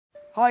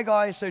Hi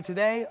guys, so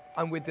today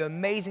I'm with the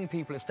amazing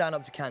people at Stand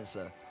Up to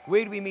Cancer. We're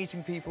going to be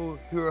meeting people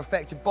who are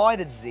affected by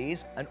the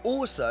disease and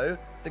also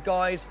the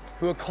guys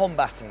who are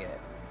combating it.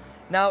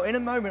 Now, in a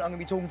moment, I'm going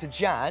to be talking to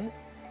Jan,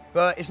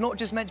 but it's not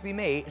just meant to be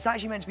me, it's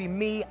actually meant to be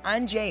me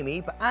and Jamie,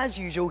 but as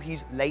usual,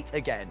 he's late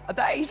again.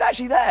 He's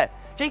actually there.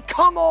 Jay,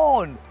 come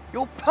on!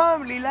 You're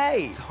permanently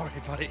late. Sorry,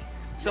 buddy.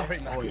 Sorry,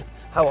 man.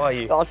 How are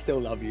you? I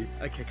still love you.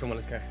 Okay, come on,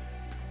 let's go.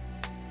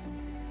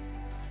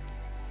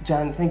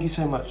 Jan, thank you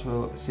so much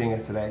for seeing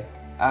us today.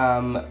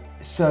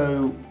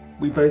 So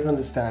we both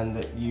understand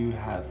that you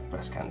have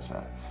breast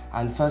cancer.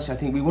 And firstly, I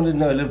think we wanted to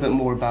know a little bit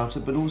more about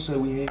it, but also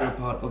we hear you're a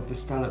part of the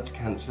Stand Up to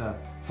Cancer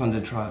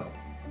funded trial.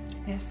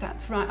 Yes,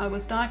 that's right. I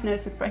was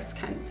diagnosed with breast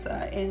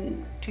cancer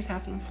in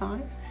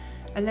 2005,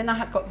 and then I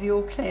had got the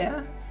all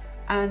clear,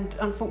 and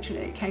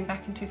unfortunately it came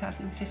back in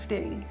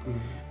 2015.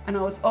 And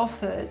I was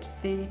offered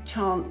the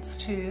chance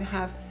to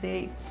have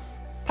the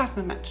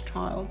PlasmaMATCH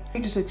trial. Can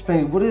you just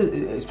explain,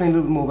 explain a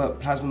little bit more about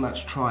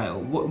PlasmaMATCH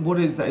trial. What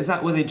is that? Is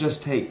that where they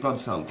just take blood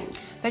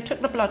samples? They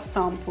took the blood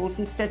samples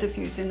instead of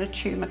using the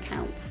tumour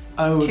counts.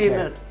 Oh, okay.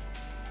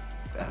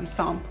 Tumour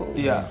samples.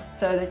 Yeah.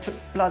 So they took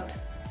blood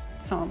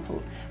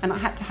samples, and I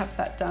had to have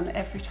that done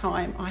every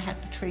time I had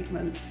the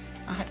treatment.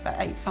 I had about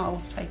 8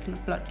 files taken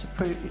of blood to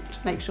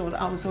make sure that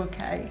I was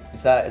okay.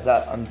 Is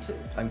that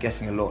I'm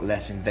guessing a lot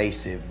less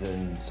invasive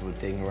than sort of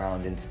digging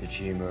around into the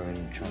tumour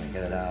and trying to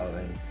get it out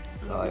and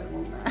so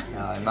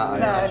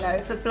no,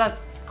 so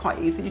blood's quite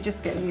easy. You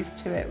just get used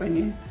to it when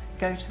you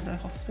go to the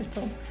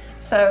hospital.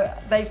 So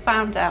they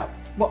found out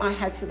what I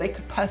had so they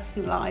could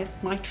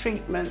personalise my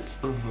treatment.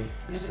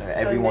 So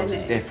everyone's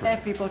is different.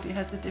 Everybody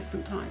has a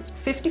different time.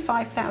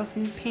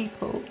 55,000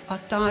 people are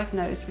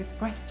diagnosed with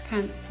breast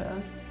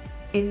cancer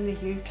in the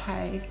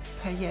UK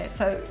per year.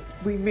 So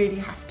we really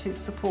have to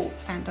support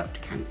Stand Up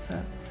to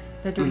Cancer.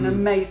 They're doing an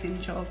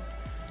amazing job,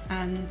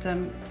 and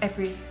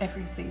every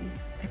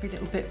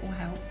little bit will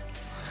help.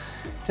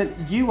 Jen,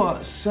 you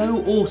are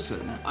so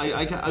awesome.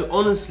 I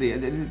honestly,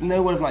 there's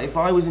no word of like, if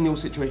I was in your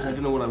situation, I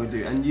don't know what I would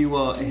do. And you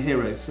are a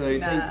hero, so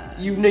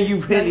you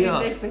really are.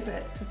 Live with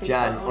it, to be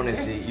Jan, quite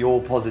honestly, honest.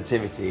 your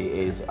positivity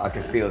is, I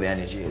can feel the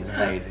energy, it's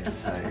amazing.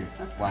 So,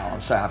 wow,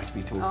 I'm so happy to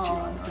be talking to you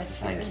right now.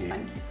 So thank you.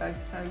 Thank you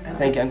both so much.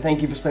 Thank you, and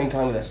thank you for spending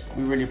time with us.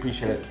 We really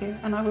appreciate it. Thank you,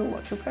 and I will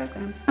watch your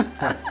programme.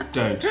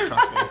 Don't,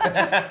 trust me.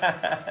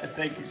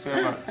 Thank you so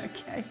much.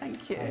 Okay,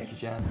 thank you. Thank you,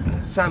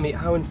 Jan. Sammy,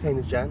 how insane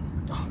is Jan?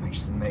 Oh, mate,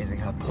 she's amazing.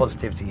 Her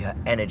positivity, her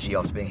energy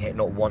after being hit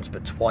not once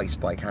but twice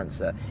by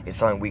cancer is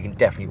something we can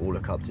definitely all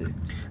look up to.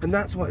 And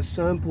that's why it's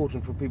so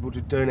important for people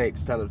to donate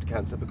to Stand Up to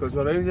Cancer, because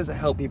not only does it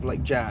help people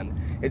like Jan,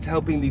 it's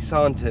helping these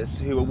scientists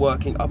who are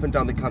working up and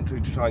down the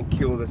country to try and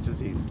cure this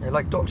disease. And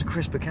like Dr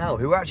Chris Bakal,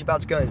 who we're actually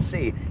about to go and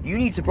see, you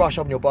need to brush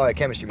up on your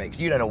biochemistry, mate,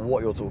 because you don't know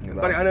what you're talking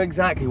about. But I know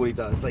exactly what he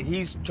does. Like,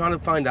 he's trying to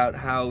find out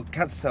how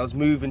cancer cells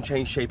move and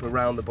change shape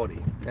around the body.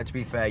 And to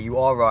be fair, you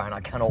are right, and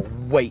I cannot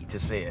wait to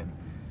see him.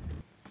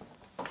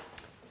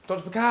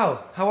 Dr.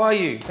 Bakal, how are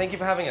you? Thank you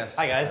for having us.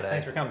 Hi guys,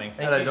 thanks for coming.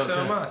 Thank you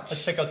so much.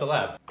 Let's check out the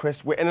lab.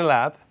 Chris, we're in a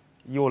lab,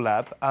 your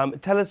lab.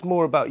 Tell us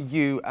more about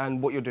you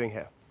and what you're doing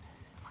here.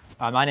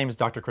 My name is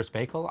Dr. Chris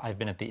Bakal. I've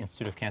been at the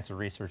Institute of Cancer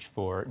Research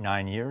for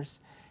 9 years,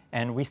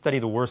 and we study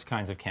the worst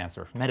kinds of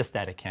cancer,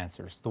 metastatic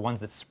cancers, the ones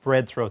that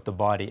spread throughout the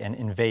body and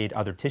invade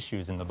other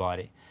tissues in the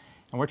body.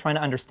 And we're trying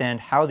to understand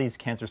how these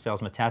cancer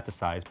cells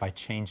metastasize by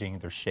changing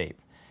their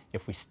shape.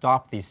 If we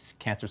stop these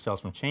cancer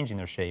cells from changing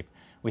their shape,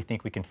 we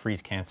think we can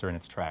freeze cancer in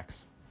its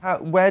tracks.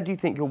 Where do you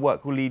think your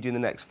work will lead you in the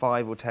next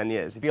 5 or 10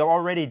 years? We have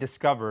already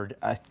discovered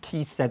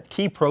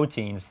key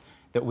proteins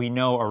that we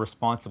know are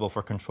responsible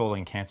for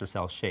controlling cancer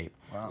cell shape.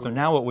 Wow. So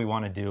now what we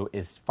want to do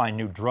is find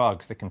new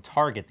drugs that can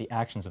target the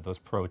actions of those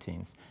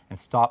proteins and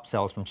stop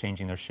cells from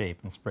changing their shape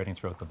and spreading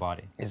throughout the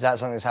body. Is that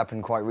something that's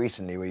happened quite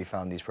recently where you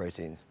found these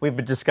proteins?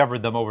 We've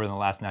discovered them over the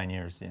last 9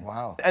 years. Yeah.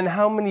 Wow. And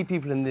how many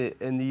people in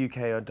the UK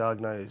are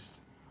diagnosed?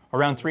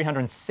 Around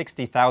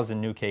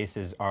 360,000 new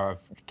cases of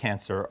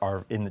cancer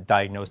are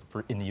diagnosed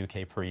in the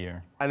UK per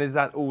year. And is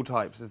that all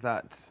types? Is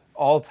that...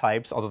 All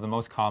types, although the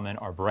most common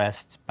are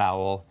breast,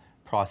 bowel,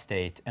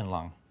 prostate, and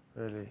lung.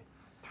 Really?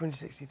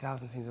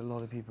 360,000 seems a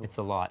lot of people. It's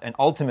a lot. And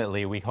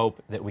ultimately, we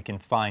hope that we can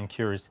find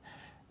cures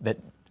that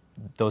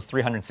those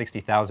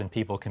 360,000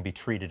 people can be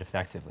treated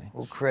effectively.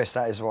 Well, Chris,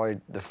 that is why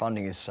the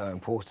funding is so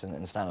important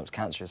and Stand Up to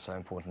Cancer is so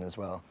important as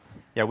well.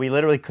 Yeah, we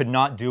literally could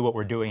not do what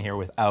we're doing here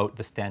without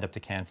the Stand Up to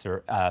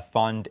Cancer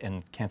Fund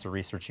and Cancer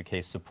Research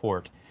UK's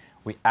support.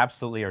 We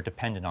absolutely are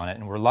dependent on it,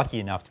 and we're lucky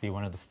enough to be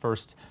one of the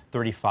first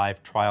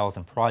 35 trials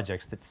and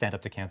projects that Stand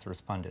Up to Cancer has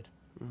funded.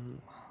 Wow.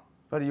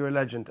 Buddy, you're a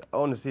legend.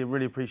 Honestly, I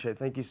really appreciate it.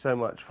 Thank you so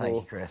much for... Thank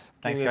you, Chris.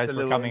 Thanks, guys,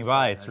 for coming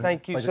by.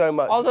 Thank you so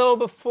much. Although,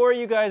 before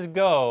you guys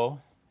go,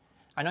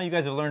 I know you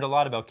guys have learned a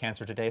lot about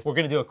cancer today, so we're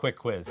going to do a quick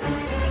quiz.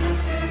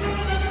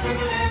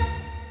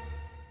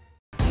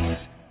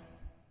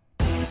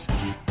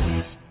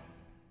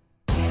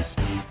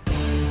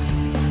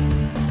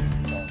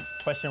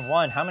 Question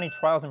 1, how many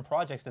trials and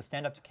projects does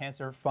Stand Up to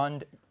Cancer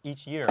fund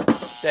each year?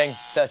 Saying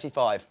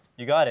 35.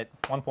 You got it,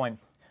 1 point.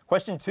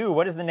 Question 2,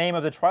 what is the name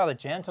of the trial that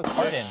Jan took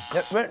part in?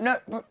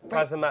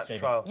 PlasmaMATCH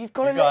trial. You've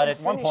got You to got let it.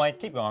 him 1 finish. point.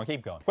 Keep going,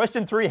 keep going.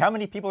 Question 3, how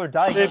many people are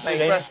diagnosed with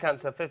Breast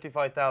cancer,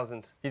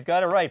 55,000. He's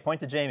got it right. Point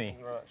to Jamie.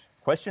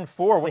 Question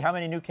 4, how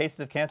many new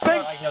cases of cancer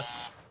are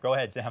diagnosed? Go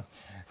ahead, Sam.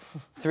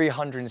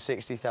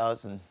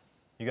 360,000.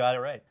 You got it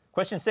right.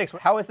 Question 6,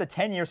 how has the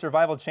 10-year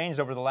survival changed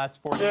over the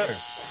last 4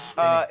 years?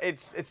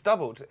 It's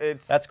doubled.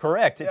 That's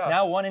correct. It's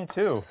now 1 and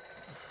 2.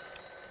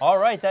 All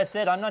right, that's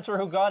it. I'm not sure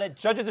who got it.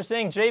 Judges are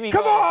saying Jamie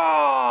Come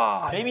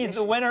got on! it. Jamie's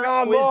the winner.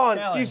 Come Quiz on!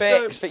 challenge.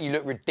 Fixed, but you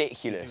look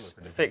ridiculous.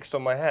 Fixed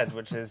on my head,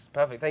 which is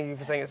perfect. Thank you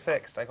for saying it's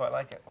fixed. I quite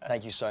like it.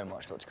 Thank you so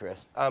much, Dr.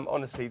 Chris.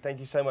 Honestly,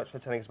 thank you so much for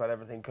telling us about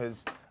everything,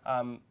 because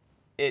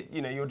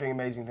you're doing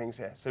amazing things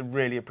here. So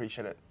really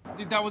appreciate it.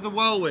 Dude, that was a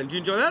whirlwind. Did you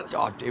enjoy that?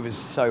 God, it was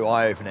so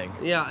eye-opening.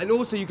 Yeah, and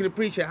also you can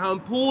appreciate how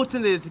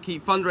important it is to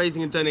keep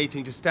fundraising and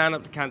donating to Stand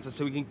Up to Cancer,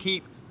 so we can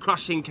keep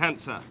crushing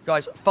cancer.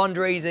 Guys,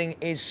 fundraising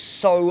is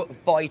so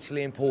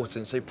vitally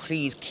important, so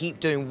please keep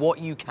doing what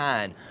you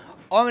can.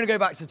 I'm going to go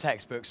back to the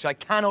textbooks, so I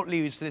cannot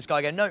lose to this guy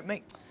again. No,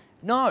 mate,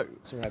 no.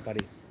 It's all right,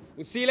 buddy.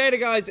 We'll see you later,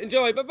 guys.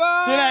 Enjoy.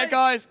 Bye-bye. See you later,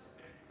 guys.